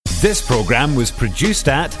This programme was produced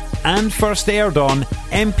at and first aired on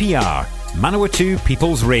MPR, Manawatu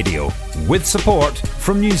People's Radio, with support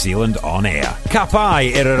from New Zealand On Air. Ka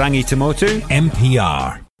pai Irarangi Tamotu,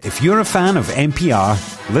 MPR. If you're a fan of MPR,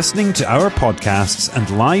 listening to our podcasts and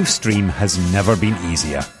live stream has never been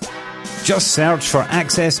easier. Just search for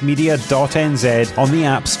accessmedia.nz on the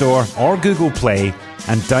App Store or Google Play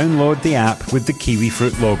and download the app with the kiwi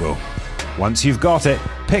fruit logo. Once you've got it,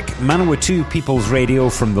 pick Manawatu People's Radio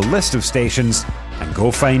from the list of stations and go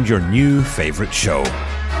find your new favourite show.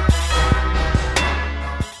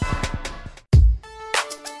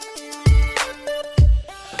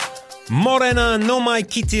 Morena no mai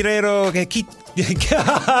kitirero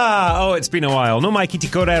oh, it's been a while. No mai kiti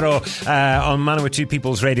korero on Manawatu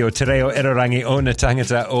People's Radio. Te reo irarangi o na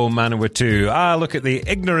tangata o Manawatu. Look at the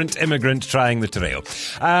ignorant immigrant trying the te reo.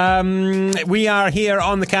 We are here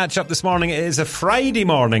on the Catchup this morning. It is a Friday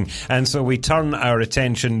morning, and so we turn our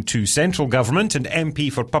attention to central government and MP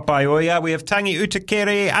for Papaioia. We have Tangi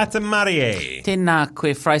Utikere MP. Tēnā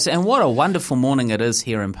koe, Fraser. And what a wonderful morning it is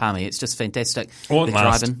here in Palmy. It's just fantastic. Won't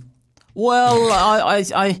last. Driving. Well,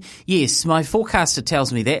 I yes, my forecaster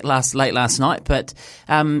tells me that late last night, but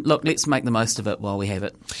look, let's make the most of it while we have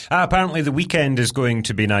it. Apparently the weekend is going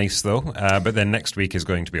to be nice though, but then next week is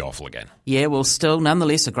going to be awful again. Yeah, well, still,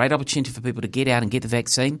 nonetheless, a great opportunity for people to get out and get the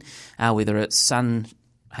vaccine, whether it's sun,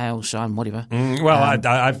 hail, shine, whatever.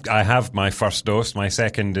 I have my first dose. My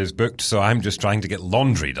second is booked, so I'm just trying to get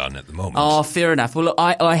laundry done at the moment. Oh, fair enough. Well, look,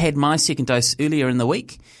 I had my second dose earlier in the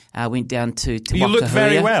week. Went down to You look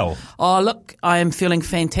very well. Oh, look, I am feeling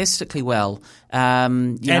fantastically well.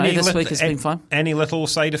 This week has been fine. Any little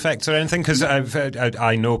side effects or anything? Because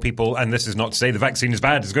I know people, and this is not to say the vaccine is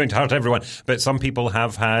bad, it's going to hurt everyone, but some people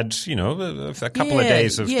have had, a couple of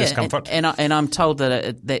days of discomfort. And I'm told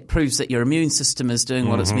that that proves that your immune system is doing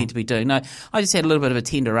what it's meant to be doing. No, I just had a little bit of a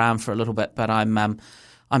tender arm for a little bit, but I'm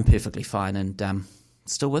perfectly fine and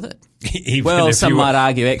still with it. Some might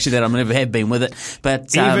argue actually that I never have been with it.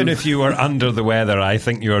 But even if you were under the weather, I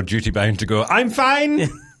think you are duty bound to go, I'm fine.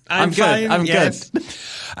 I'm fine. Good. I'm good.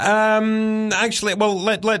 Actually,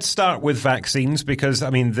 let's start with vaccines because,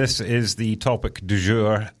 this is the topic du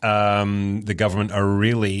jour. The government are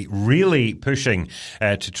really, really pushing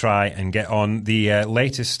to try and get on. The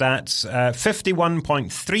latest stats,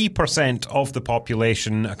 51.3% of the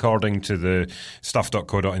population, according to the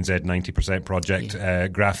stuff.co.nz 90% project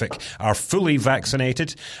graphic, are fully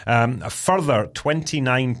vaccinated. A further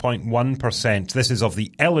 29.1%, this is of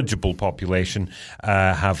the eligible population,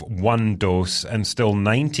 have one dose, and still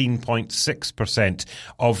 19.6%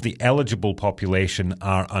 of the eligible population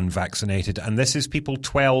are unvaccinated. And this is people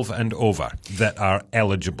 12 and over that are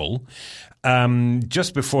eligible.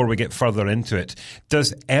 Just before we get further into it,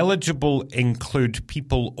 does eligible include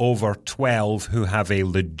people over 12 who have a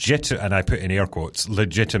legitimate, and I put in air quotes,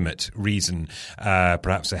 legitimate reason,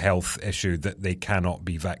 perhaps a health issue, that they cannot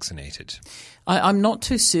be vaccinated? I'm not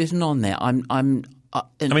too certain on that.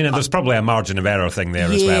 There's probably a margin of error thing there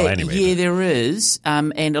as well anyway. Yeah, there is.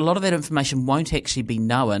 And a lot of that information won't actually be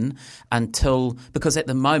known because at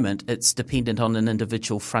the moment it's dependent on an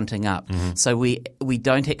individual fronting up. Mm-hmm. So we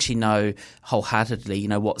don't actually know wholeheartedly,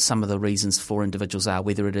 what some of the reasons for individuals are,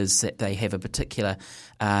 whether it is that they have a particular,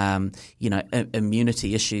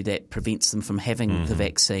 immunity issue that prevents them from having the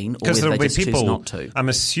vaccine, or whether they just choose not to. I'm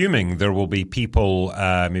assuming there will be people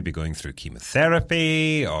maybe going through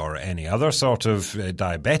chemotherapy or any other sort of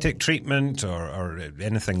diabetic treatment or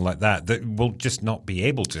anything like that will just not be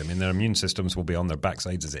able to. Their immune systems will be on their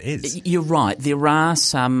backsides as it is. You're right. There are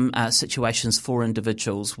some situations for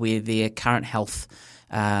individuals where their current health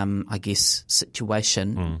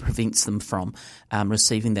situation prevents them from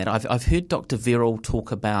receiving that. I've heard Dr. Verrill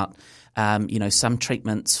talk about some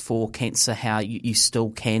treatments for cancer, how you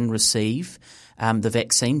still can receive the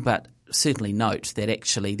vaccine, but certainly note that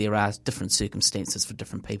actually there are different circumstances for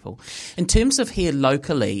different people. In terms of here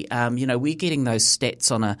locally, we're getting those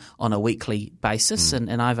stats on a weekly basis,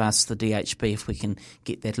 and I've asked the DHB if we can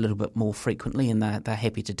get that a little bit more frequently, and they're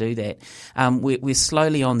happy to do that. We're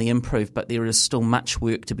slowly on the improve, but there is still much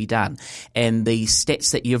work to be done. And the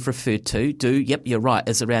stats that you've referred to you're right,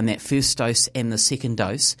 is around that first dose and the second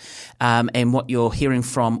dose. And what you're hearing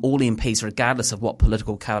from all MPs, regardless of what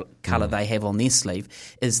political colour they have on their sleeve,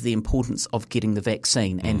 is the importance of getting the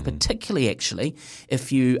vaccine, and particularly actually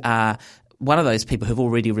if you are one of those people who've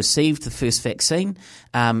already received the first vaccine,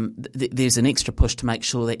 there's an extra push to make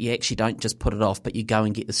sure that you actually don't just put it off, but you go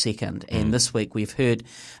and get the second. And this week we've heard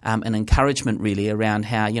an encouragement really around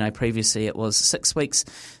how, previously it was 6 weeks,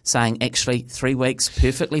 saying actually 3 weeks,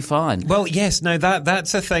 perfectly fine. Well, yes, now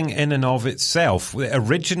that's a thing in and of itself.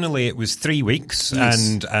 Originally it was 3 weeks,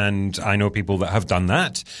 Yes. and I know people that have done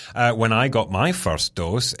that. When I got my first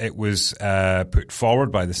dose, it was put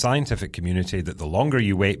forward by the scientific community that the longer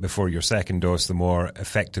you wait before your second dose, the more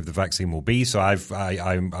effective the vaccine will be. So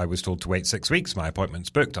I was told to wait 6 weeks. My appointment's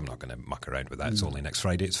booked. I'm not going to muck around with that. It's only next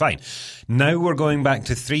Friday. It's fine. Now we're going back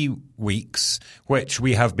to 3 weeks, which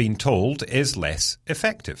we have been told is less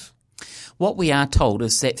effective. What we are told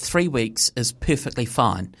is that 3 weeks is perfectly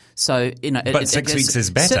fine. So, But 6 weeks is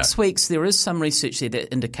better. 6 weeks, there is some research there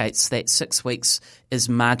that indicates that 6 weeks is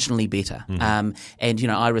marginally better. And,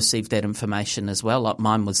 I received that information as well. Like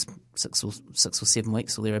mine was six or 7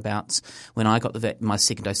 weeks or thereabouts when I got my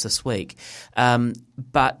second dose this week.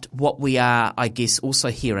 But what we are, I guess, also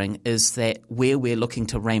hearing is that where we're looking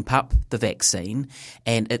to ramp up the vaccine,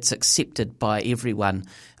 and it's accepted by everyone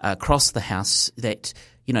across the house that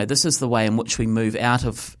this is the way in which we move out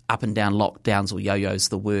of up and down lockdowns, or yo-yo's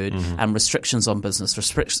the word, restrictions on business,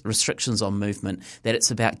 restrictions on movement, that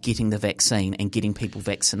it's about getting the vaccine and getting people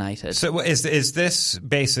vaccinated. So is this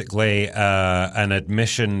basically an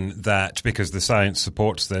admission that, because the science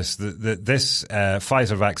supports this, that this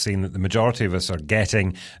Pfizer vaccine that the majority of us are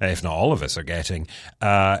getting, if not all of us are getting,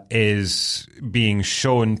 is being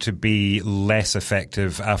shown to be less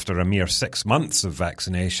effective after a mere 6 months of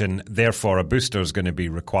vaccination, therefore a booster is going to be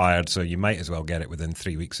required, so you might as well get it within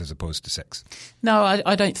 3 weeks as opposed to 6? No,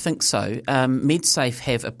 I don't think so. MedSafe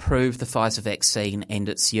have approved the Pfizer vaccine and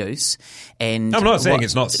its use. And I'm not saying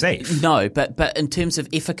it's not safe. No, but in terms of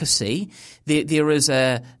efficacy, there is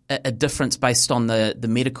a difference based on the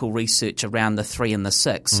medical research around the 3 and the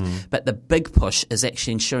 6. But the big push is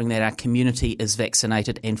actually ensuring that our community is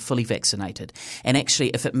vaccinated and fully vaccinated. And actually,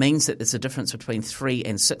 if it means that there's a difference between 3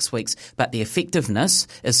 and 6 weeks, but the effectiveness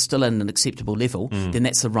is still in an acceptable level, then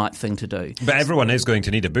that's the right thing to do. But everyone is going to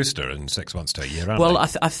need a booster in 6 months to a year, aren't well,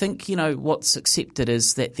 they? I think, what's accepted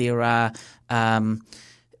is that there are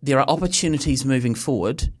opportunities moving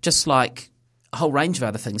forward, just like a whole range of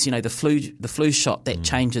other things. The flu shot that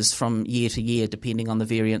changes from year to year depending on the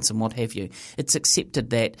variants and what have you. It's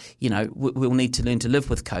accepted that, we'll need to learn to live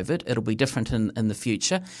with COVID. It'll be different in the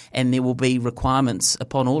future, and there will be requirements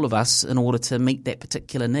upon all of us in order to meet that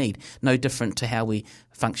particular need. No different to how we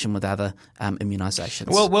function with other immunisations.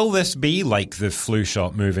 Well, will this be like the flu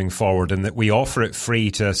shot moving forward, in that we offer it free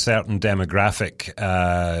to a certain demographic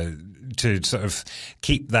to sort of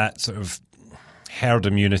keep that sort of herd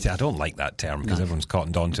immunity? I don't like that term because everyone's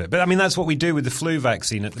cottoned onto it. But I mean, that's what we do with the flu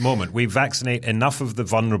vaccine at the moment. We vaccinate enough of the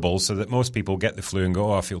vulnerable so that most people get the flu and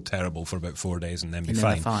go, I feel terrible for about 4 days and then be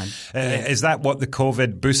fine. Is that what the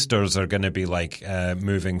COVID boosters are going to be like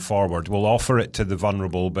moving forward? We'll offer it to the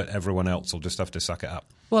vulnerable, but everyone else will just have to suck it up.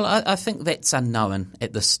 Well, I think that's unknown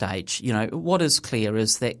at this stage. What is clear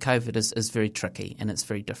is that COVID is very tricky and it's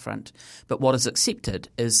very different. But what is accepted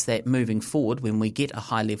is that moving forward, when we get a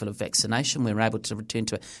high level of vaccination, we're able to return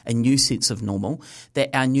to a new sense of normal, that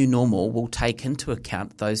our new normal will take into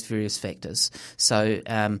account those various factors. So,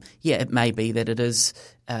 it may be that it is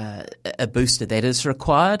a booster that is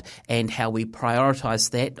required, and how we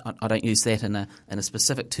prioritise that. I don't use that in a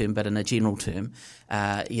specific term, but in a general term,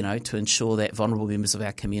 to ensure that vulnerable members of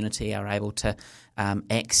our community are able to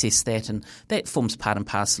access that, and that forms part and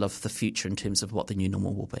parcel of the future in terms of what the new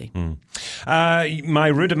normal will be. My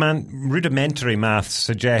rudimentary math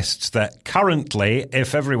suggests that currently,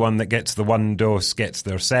 if everyone that gets the one dose gets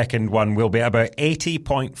their second one, will be about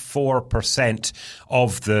 80.4%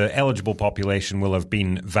 of the eligible population will have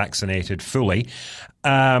been vaccinated fully.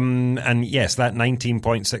 And yes, that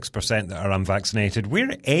 19.6% that are unvaccinated,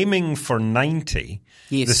 we're aiming for 90.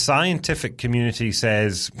 Yes. The scientific community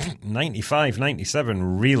says 95,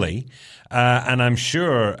 97, really. And I'm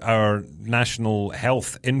sure our national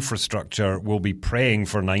health infrastructure will be praying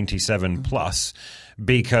for 97 plus,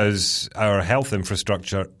 because our health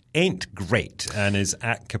infrastructure ain't great and is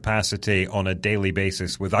at capacity on a daily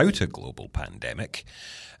basis without a global pandemic.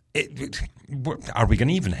 Are we going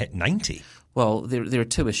to even hit 90? Well, there are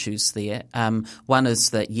two issues there. One is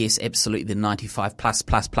that, yes, absolutely, the 95 plus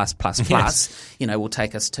yes, will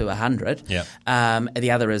take us to 100. Yeah.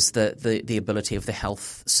 The other is the ability of the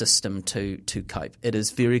health system to cope. It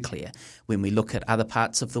is very clear when we look at other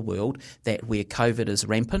parts of the world that where COVID is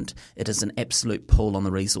rampant, it is an absolute pull on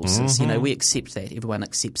the resources. Mm-hmm. We accept that. Everyone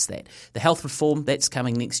accepts that. The health reform, that's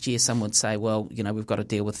coming next year. Some would say, well, we've got to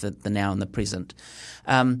deal with the now and the present.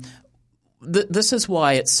 This is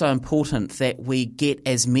why it's so important that we get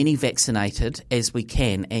as many vaccinated as we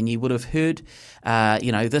can. And you would have heard,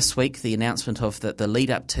 this week the announcement of the lead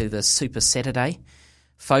up to the Super Saturday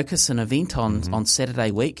Focus, an event on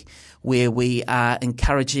Saturday week, where we are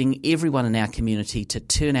encouraging everyone in our community to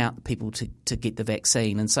turn out people to get the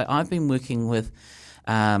vaccine. And so I've been working with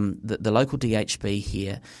the local DHB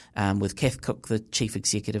here, with Kath Cook, the Chief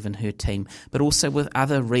Executive, and her team, but also with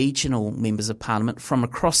other regional members of Parliament from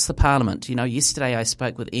across the Parliament. Yesterday I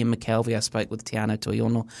spoke with Ian McKelvey, I spoke with Te Anau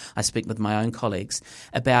Toiono, I speak with my own colleagues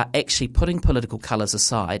about actually putting political colours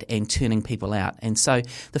aside and turning people out. And so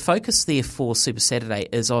the focus there for Super Saturday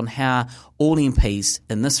is on how all MPs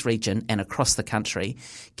in this region and across the country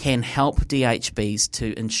can help DHBs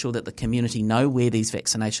to ensure that the community know where these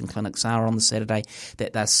vaccination clinics are on the Saturday,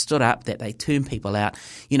 that they're stood up, that they turn people out.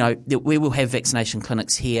 We will have vaccination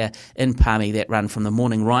clinics here in Palmy that run from the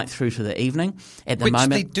morning right through to the evening. At the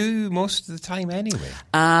moment, they do most of the time anyway.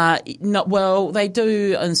 They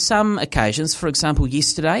do on some occasions. For example,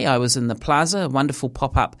 yesterday I was in the Plaza, a wonderful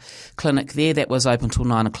pop-up clinic there that was open till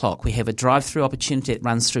 9 o'clock. We have a drive-through opportunity that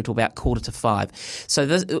runs through to about 4:45. So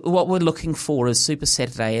what we're looking for is Super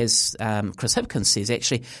Saturday, as Chris Hipkins says,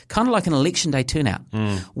 actually kind of like an election day turnout,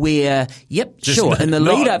 where, in the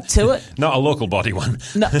lead up to it. Not a local body one.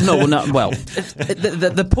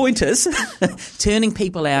 The point is turning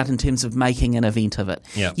people out in terms of making an event of it.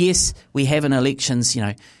 Yep. Yes, we have in elections,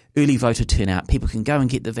 early voter turnout. People can go and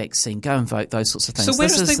get the vaccine, go and vote, those sorts of things. So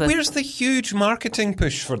where's the huge marketing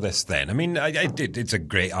push for this then? I mean, it's a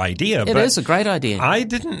great idea. It is a great idea. I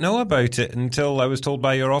didn't know about it until I was told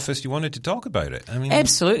by your office you wanted to talk about it.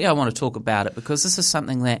 Absolutely, I want to talk about it because this is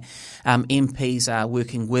something that MPs are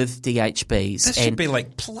working with DHBs. This should be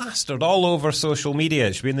plastered all over social media.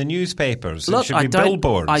 It should be in the newspapers. Look, it should be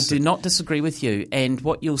billboards. I do not disagree with you. And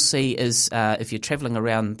what you'll see is if you're travelling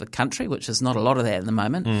around the country, which is not a lot of that at the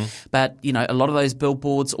moment, but, a lot of those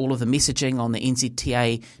billboards, all of the messaging on the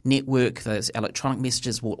NZTA network, those electronic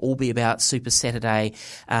messages will all be about Super Saturday.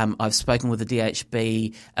 I've spoken with the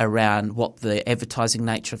DHB around what the advertising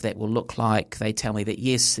nature of that will look like. They tell me that,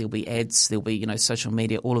 yes, there'll be ads, there'll be, social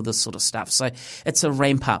media, all of this sort of stuff. So it's a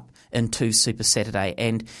ramp up into Super Saturday.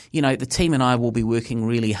 And, the team and I will be working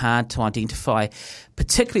really hard to identify,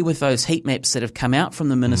 particularly with those heat maps that have come out from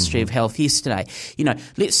the Ministry of Health yesterday.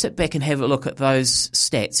 Let's sit back and have a look at those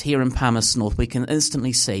stats here in Palmerston North. We can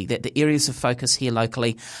instantly see that the areas of focus here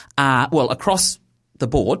locally are, across the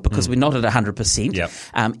board, because we're not at 100%. Yep.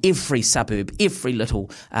 Every suburb, every little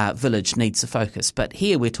village needs a focus. But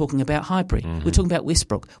here we're talking about Highbury. We're talking about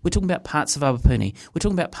Westbrook. We're talking about parts of Awapuni. We're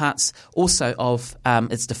talking about parts also of,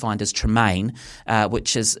 it's defined as Tremaine,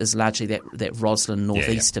 which is largely that Roslyn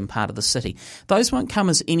northeastern part of the city. Those won't come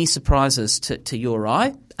as any surprises to you or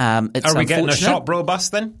I. Are we getting a shop bro bus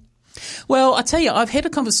then? Well, I tell you, I've had a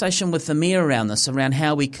conversation with the Mayor around this, around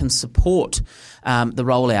how we can support the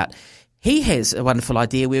rollout. He has a wonderful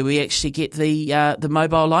idea where we actually get the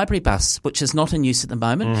mobile library bus, which is not in use at the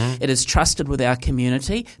moment. It is trusted with our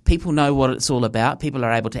community. People know what it's all about. People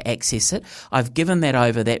are able to access it. I've given that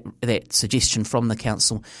over, that suggestion from the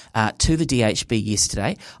council to the DHB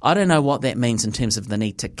yesterday. I don't know what that means in terms of the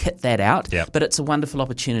need to kit that out, but it's a wonderful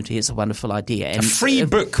opportunity. It's a wonderful idea. And a free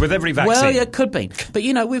book with every vaccine. Well, it could be. But,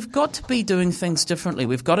 we've got to be doing things differently.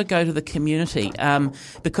 We've got to go to the community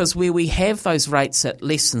because where we have those rates at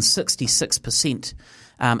less than 66%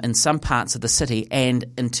 in some parts of the city, and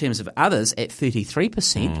in terms of others at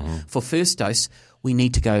 33% for first dose, we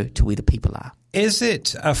need to go to where the people are. Is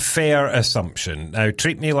it a fair assumption? Now,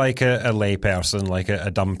 treat me like a lay person, like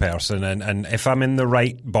a dumb person, and if I'm in the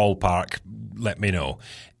right ballpark, let me know.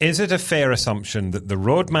 Is it a fair assumption that the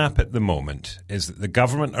roadmap at the moment is that the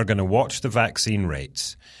government are going to watch the vaccine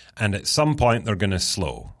rates and at some point they're going to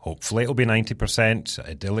slow? Hopefully it'll be 90%.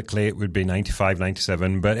 Idyllically it would be 95,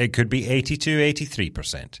 97, but it could be 82,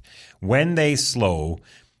 83%. When they slow,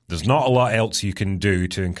 there's not a lot else you can do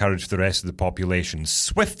to encourage the rest of the population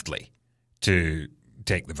swiftly to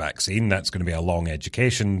take the vaccine. That's going to be a long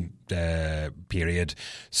education period.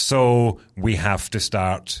 So we have to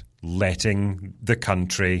start letting the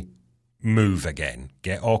country move again.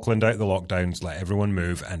 Get Auckland out of the lockdowns, let everyone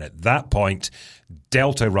move. And at that point,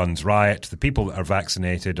 Delta runs riot. The people that are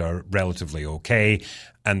vaccinated are relatively okay.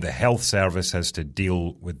 And the health service has to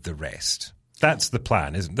deal with the rest. That's the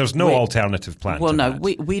plan, isn't there? There's no alternative plan to that.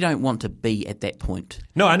 We don't want to be at that point.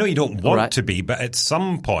 No, I know you don't want to be, but at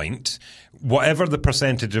some point, whatever the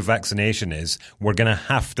percentage of vaccination is, we're going to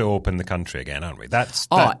have to open the country again, aren't we?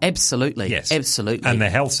 Absolutely. Yes. Absolutely. And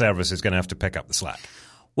the health service is going to have to pick up the slack.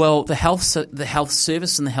 Well, the health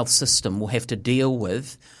service and the health system will have to deal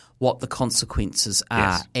with what the consequences are.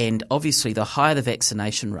 Yes. And obviously the higher the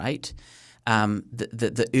vaccination rate,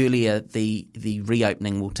 the earlier the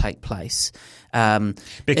reopening will take place.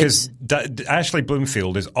 Because Ashley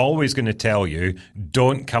Bloomfield is always going to tell you,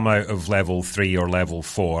 don't come out of level 3 or level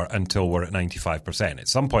 4 until we're at 95%. At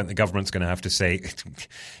some point, the government's going to have to say,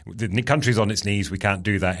 the country's on its knees, we can't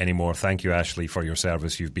do that anymore. Thank you, Ashley, for your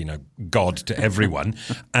service. You've been a god to everyone,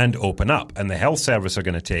 and open up. And the health service are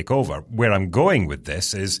going to take over. Where I'm going with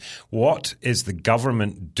this is, what is the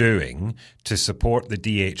government doing to support the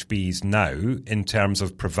DHBs now in terms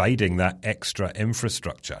of providing that extra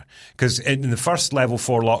infrastructure? Because in the first level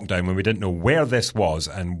 4 lockdown, when we didn't know where this was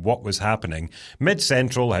and what was happening,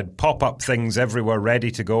 Mid-Central had pop-up things everywhere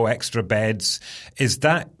ready to go, extra beds. Is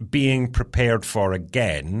that being prepared for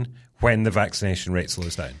again when the vaccination rate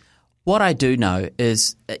slows down? What I do know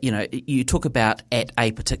is, you talk about at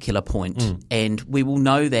a particular point, and we will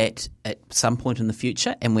know that at some point in the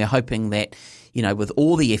future, and we're hoping that, with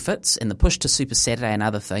all the efforts and the push to Super Saturday and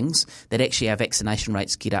other things, that actually our vaccination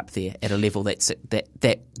rates get up there at a level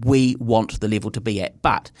that we want the level to be at.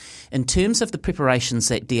 But in terms of the preparations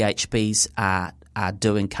that DHBs are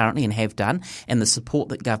doing currently and have done, and the support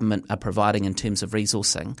that government are providing in terms of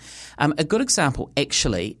resourcing. A good example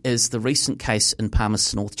actually is the recent case in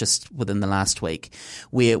Palmerston North just within the last week,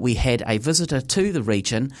 where we had a visitor to the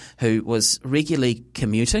region who was regularly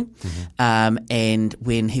commuting, and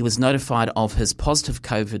when he was notified of his positive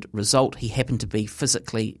COVID result, he happened to be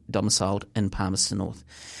physically domiciled in Palmerston North.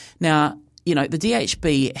 Now, the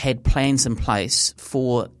DHB had plans in place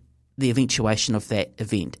for the eventuation of that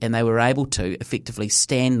event, and they were able to effectively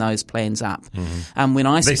stand those plans up.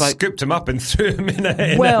 When they scooped him up and threw him in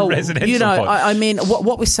a residential pod. I mean,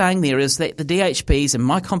 what we're saying there is that the DHBs, and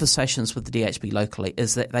my conversations with the DHB locally,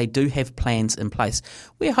 is that they do have plans in place.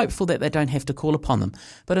 We're hopeful that they don't have to call upon them.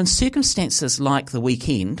 But in circumstances like the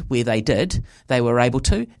weekend where they were able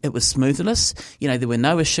to, it was smoothless. There were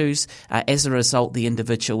no issues. As a result, the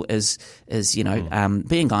individual is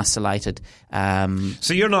being isolated.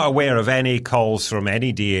 So you're not aware of any calls from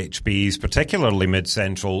any DHBs, particularly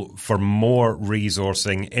Mid-Central, for more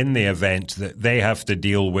resourcing in the event that they have to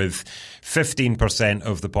deal with 15%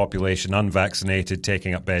 of the population unvaccinated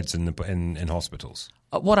taking up beds in hospitals?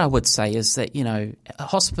 What I would say is that,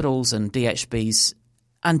 hospitals and DHBs,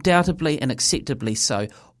 undoubtedly and acceptably so,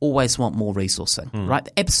 always want more resourcing, right?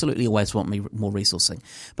 They absolutely always want more resourcing.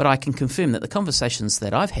 But I can confirm that the conversations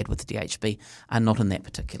that I've had with the DHB are not in that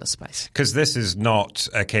particular space. Because this is not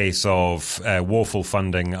a case of woeful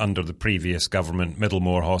funding under the previous government,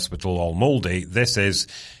 Middlemore Hospital all mouldy. This is,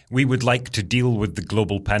 we would like to deal with the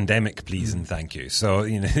global pandemic, please and thank you. So,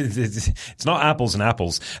 it's not apples and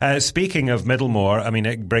apples. Speaking of Middlemore, I mean,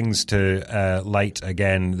 it brings to light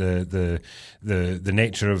again the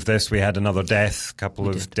nature of this. We had another death a couple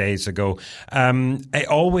of days ago. It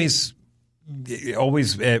always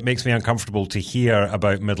makes me uncomfortable to hear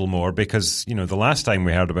about Middlemore because, the last time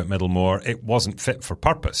we heard about Middlemore, it wasn't fit for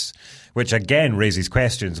purpose, which again raises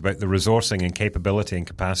questions about the resourcing and capability and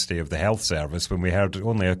capacity of the health service when we heard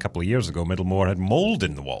only a couple of years ago Middlemore had mould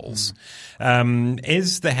in the walls.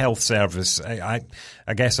 Is the health service, I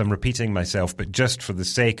guess I'm repeating myself, but just for the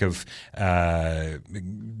sake of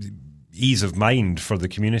ease of mind for the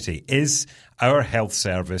community, is our health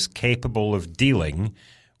service capable of dealing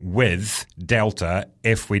with Delta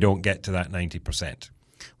if we don't get to that 90%?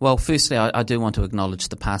 Well, firstly, I do want to acknowledge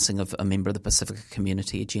the passing of a member of the Pacifica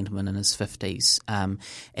community, a gentleman in his 50s.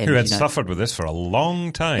 Who had suffered with this for a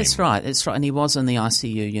long time. That's right. And he was in the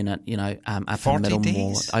ICU unit, up in Middlemore,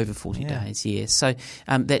 days? Over 40 days, yeah. So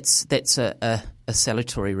that's a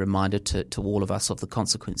salutary reminder to all of us of the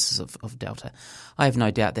consequences of Delta. I have no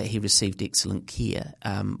doubt that he received excellent care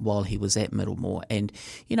while he was at Middlemore. And,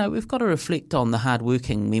 we've got to reflect on the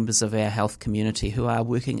hard-working members of our health community who are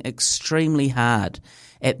working extremely hard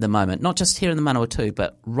at the moment, not just here in the Manawatu,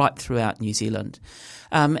 but right throughout New Zealand.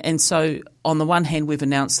 And so on the one hand, we've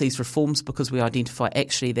announced these reforms because we identify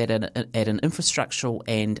actually that at an infrastructural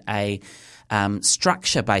and a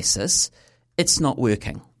structure basis, it's not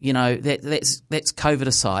working. That's COVID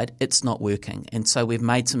aside, it's not working. And so we've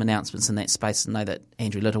made some announcements in that space. I know that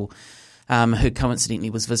Andrew Little, who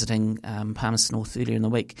coincidentally was visiting Palmerston North earlier in the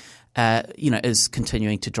week, is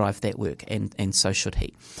continuing to drive that work, and so should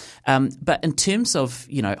he. But in terms of,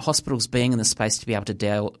 hospitals being in the space to be able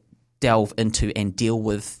to delve into and deal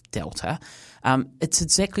with Delta, it's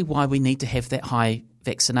exactly why we need to have that high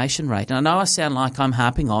vaccination rate. And I know I sound like I'm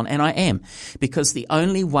harping on, and I am, because the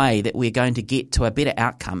only way that we're going to get to a better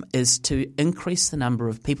outcome is to increase the number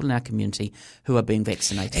of people in our community who are being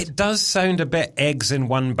vaccinated. It does sound a bit eggs in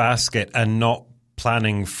one basket and not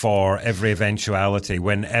planning for every eventuality.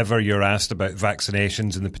 Whenever you're asked about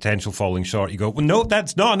vaccinations and the potential falling short, you go, well, no,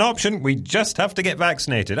 that's not an option. We just have to get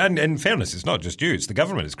vaccinated. And in fairness, it's not just you, it's the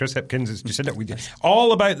government. It's Chris Hipkins, it's Jacinda.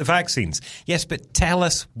 All about the vaccines. Yes, but tell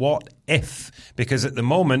us what if. Because at the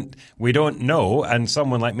moment, we don't know, and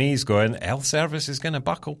someone like me is going, health service is going to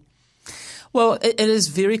buckle. Well, it is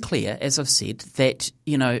very clear, as I've said, that,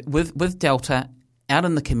 with Delta out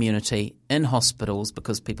in the community, in hospitals,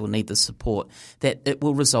 because people need the support, that it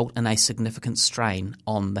will result in a significant strain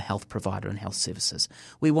on the health provider and health services.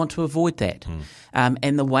 We want to avoid that.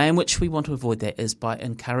 And the way in which we want to avoid that is by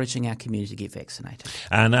encouraging our community to get vaccinated.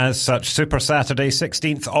 And as such, Super Saturday,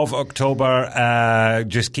 16th of October,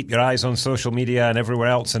 just keep your eyes on social media and everywhere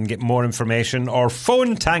else and get more information, or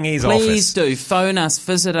phone Tangi's office. Please do. Phone us,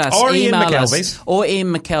 visit us, or email Ian us. Or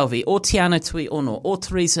Ian McKelvey, or Tiana Tui Ono, or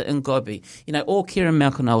Teresa Ngobi, or Kieran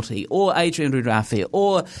Malkinolti, or Adrian Rurafi,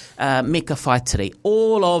 or Meka Whaitiri.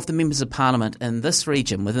 All of the members of Parliament in this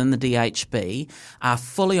region within the DHB are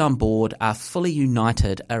fully on board, are fully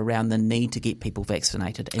united around the need to get people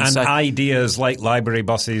vaccinated. And so, ideas like library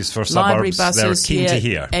buses for suburbs, they're keen to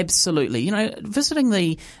hear. Absolutely. Visiting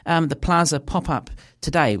the Plaza pop-up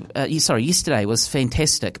yesterday was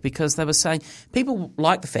fantastic, because they were saying people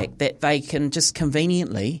like the fact that they can just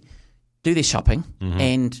conveniently do their shopping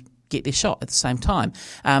and get their shot at the same time.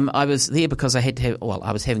 I was there because I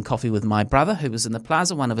was having coffee with my brother who was in the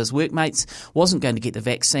plaza. One of his workmates wasn't going to get the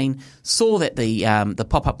vaccine, saw that the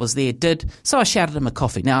pop-up was there, so I shouted him a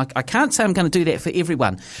coffee. Now, I can't say I'm going to do that for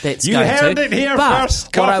everyone that's you going to. You heard it here but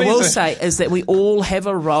first. What I will say is that we all have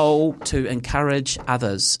a role to encourage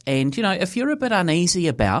others. And, if you're a bit uneasy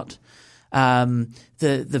about the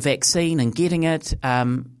vaccine and getting it,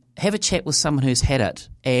 have a chat with someone who's had it,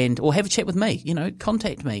 or have a chat with me.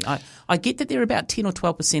 Contact me. I get that there are about 10 or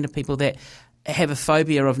 12% of people that have a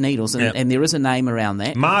phobia of needles, and there is a name around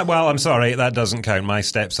that. I'm sorry, that doesn't count. My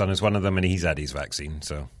stepson is one of them, and he's had his vaccine.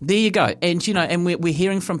 So there you go. And and we're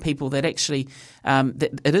hearing from people that actually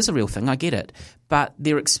that it is a real thing. I get it, but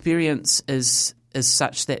their experience is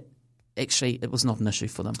such that actually it was not an issue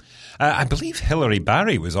for them. I believe Hilary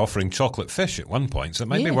Barry was offering chocolate fish at one point, so it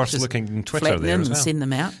might be worth looking on Twitter there as well. And send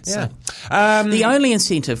them out. Yeah. So. The only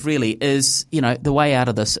incentive really is, the way out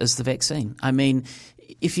of this is the vaccine. I mean,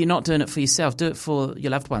 if you're not doing it for yourself, do it for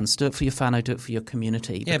your loved ones, do it for your whānau, do it for your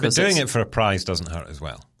community. Yeah, but doing it for a prize doesn't hurt as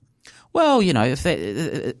well. Well,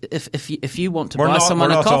 if you want to buy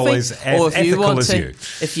someone a coffee, or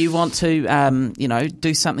if you want to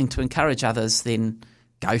do something to encourage others, then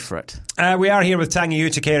go for it. We are here with Tangi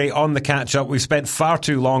Utikere on the Catchup. We've spent far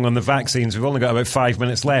too long on the vaccines. We've only got about 5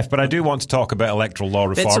 minutes left, but I do want to talk about electoral law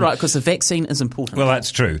reform. That's right, because the vaccine is important. Well,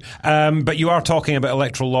 that's true. But you are talking about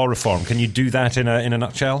electoral law reform. Can you do that in a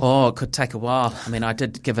nutshell? Oh, it could take a while. I mean, I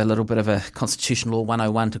did give a little bit of a Constitutional Law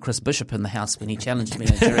 101 to Chris Bishop in the House when he challenged me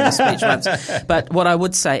during the speech once. But what I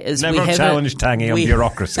would say is never challenge Tangi on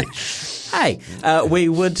bureaucracy. Hey, we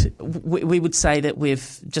would say that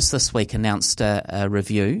we've just this week announced a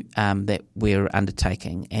review that we're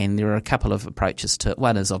undertaking, and there are a couple of approaches to it.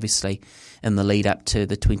 One is obviously in the lead up to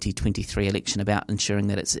the 2023 election about ensuring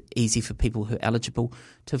that it's easy for people who are eligible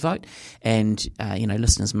to vote. And,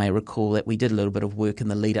 listeners may recall that we did a little bit of work in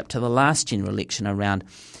the lead up to the last general election around,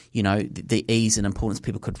 the ease and importance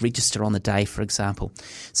people could register on the day, for example.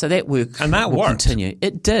 So that work will continue.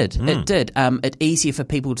 It did. It did. It's easier for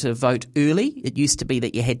people to vote early. It used to be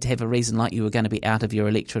that you had to have a reason, like you were going to be out of your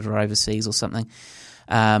electorate or overseas or something.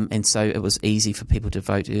 And so it was easy for people to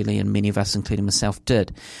vote early, and many of us, including myself,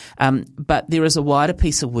 did. But there is a wider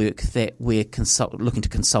piece of work that we're looking to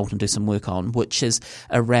consult and do some work on, which is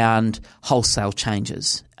around wholesale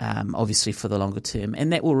changes, obviously for the longer term.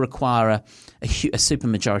 And that will require a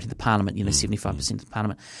supermajority of the Parliament, 75% of the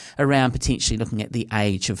Parliament, around potentially looking at the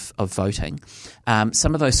age of voting.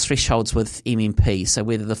 Some of those thresholds with MMP, so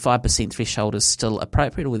whether the 5% threshold is still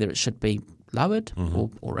appropriate or whether it should be lowered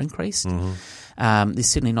or increased. There's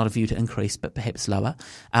certainly not a view to increase, but perhaps lower.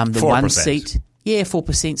 The 4%. One seat,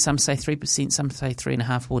 4%. Some say 3%. Some say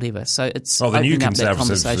 3.5%. Whatever. So it's the new opening up that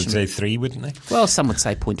Conservatives conversation. would say 3, wouldn't they? Well, some would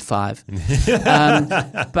say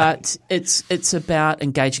 0.5. But it's about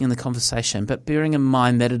engaging in the conversation, but bearing in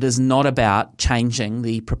mind that it is not about changing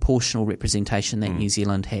the proportional representation that New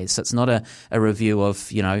Zealand has. So it's not a review of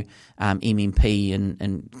MMP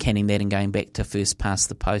and canning that and going back to first past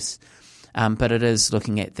the post. But it is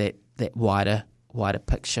looking at that wider wider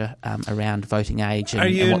picture around voting age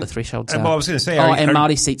and what the thresholds are. Well, I was going to say, and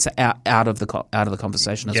Māori seats are out of the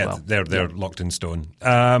conversation as well. They're locked in stone.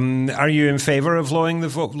 Are you in favour of lowering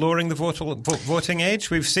the voting age?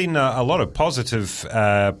 We've seen a lot of positive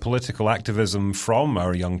political activism from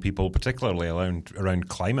our young people, particularly around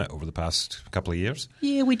climate over the past couple of years.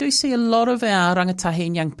 Yeah, we do see a lot of our rangatahi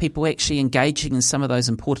and young people actually engaging in some of those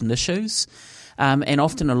important issues. And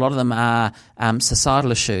often a lot of them are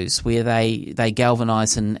societal issues where they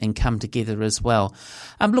galvanise and come together as well.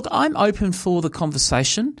 Look, I'm open for the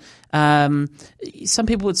conversation. Some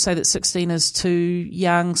people would say that 16 is too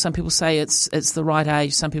young. Some people say it's the right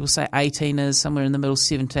age. Some people say 18 is somewhere in the middle,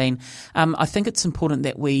 17. I think it's important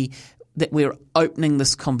that we're opening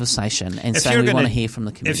this conversation and saying we want to hear from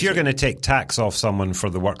the community. If you're going to take tax off someone for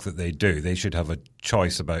the work that they do, they should have a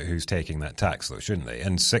choice about who's taking that tax, though, shouldn't they?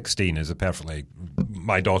 And 16 is a perfectly...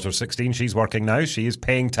 My daughter's 16. She's working now. She is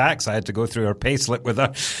paying tax. I had to go through her pay slip with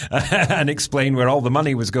her and explain where all the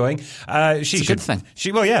money was going. It's a good thing.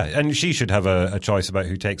 And she should have a choice about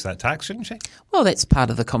who takes that tax, shouldn't she? Well, that's part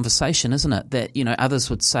of the conversation, isn't it? That, others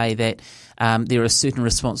would say that there are certain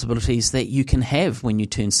responsibilities that you can have when you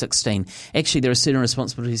turn 16. Actually, there are certain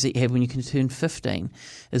responsibilities that you have when you can turn 15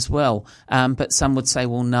 as well. But some would say,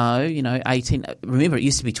 well, no, 18. Remember, it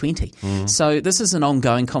used to be 20. So this is an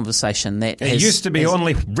ongoing conversation that It used to be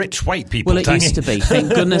only rich white people. Well, it Tangi. used to be.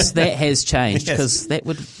 Thank goodness that has changed, because that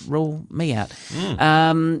would rule me out.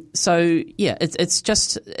 It's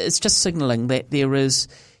just signalling that there is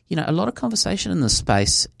a lot of conversation in this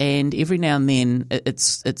space, and every now and then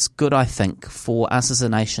it's good, I think, for us as a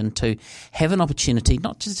nation to have an opportunity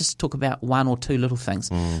not to just talk about one or two little things,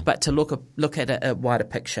 but to look at a wider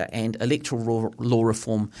picture, and electoral law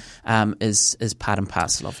reform is part and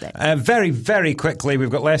parcel of that. Very, very quickly, we've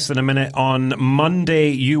got less than a minute. On Monday,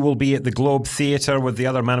 you will be at the Globe Theatre with the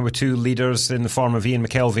other Manawatu leaders in the form of Ian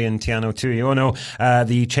McKelvey and Tiano Tuiono.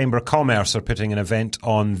 The Chamber of Commerce are putting an event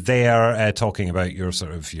on there talking about your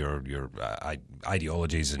sort of your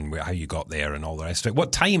ideologies and how you got there and all the rest of it.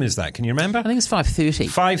 What time is that? Can you remember? I think it's 5:30.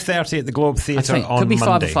 5:30 at the Globe Theatre on Monday. Could be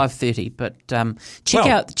 5 or 5:30, but check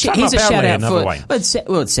out. Here's a shout out for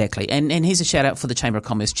exactly, and here's a shout out for the Chamber of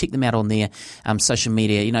Commerce. Check them out on their social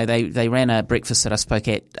media. They ran a breakfast that I spoke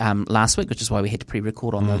at last week, which is why we had to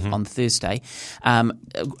pre-record on Thursday. A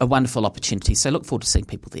wonderful opportunity. So look forward to seeing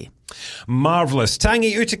people there. Marvellous.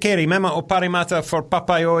 Tangi Utikere, Mema o Parimata for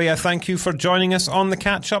Papaioia, thank you for joining us on the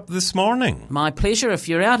Catch-Up this morning. My pleasure. If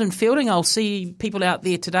you're out in Fielding, I'll see people out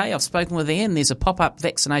there today. I've spoken with Ian. There's a pop-up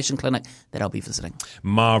vaccination clinic that I'll be visiting.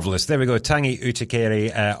 Marvellous. There we go. Tangi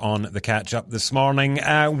Utikere on the Catch-Up this morning.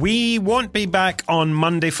 We won't be back on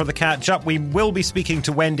Monday for the Catch-Up. We will be speaking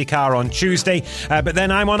to Wendy Carr on Tuesday, but then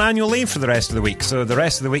I'm on annual leave for the rest of the week. So the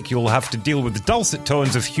rest of the week you'll have to deal with the dulcet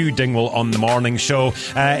tones of Hugh Dingwall on the morning show.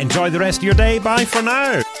 Enjoy the rest of your day. Bye for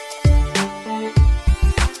now.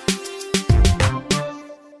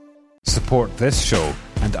 Support this show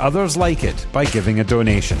and others like it by giving a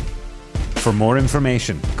donation. For more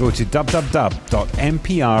information, go to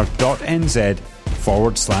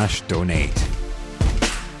www.mpr.nz/donate.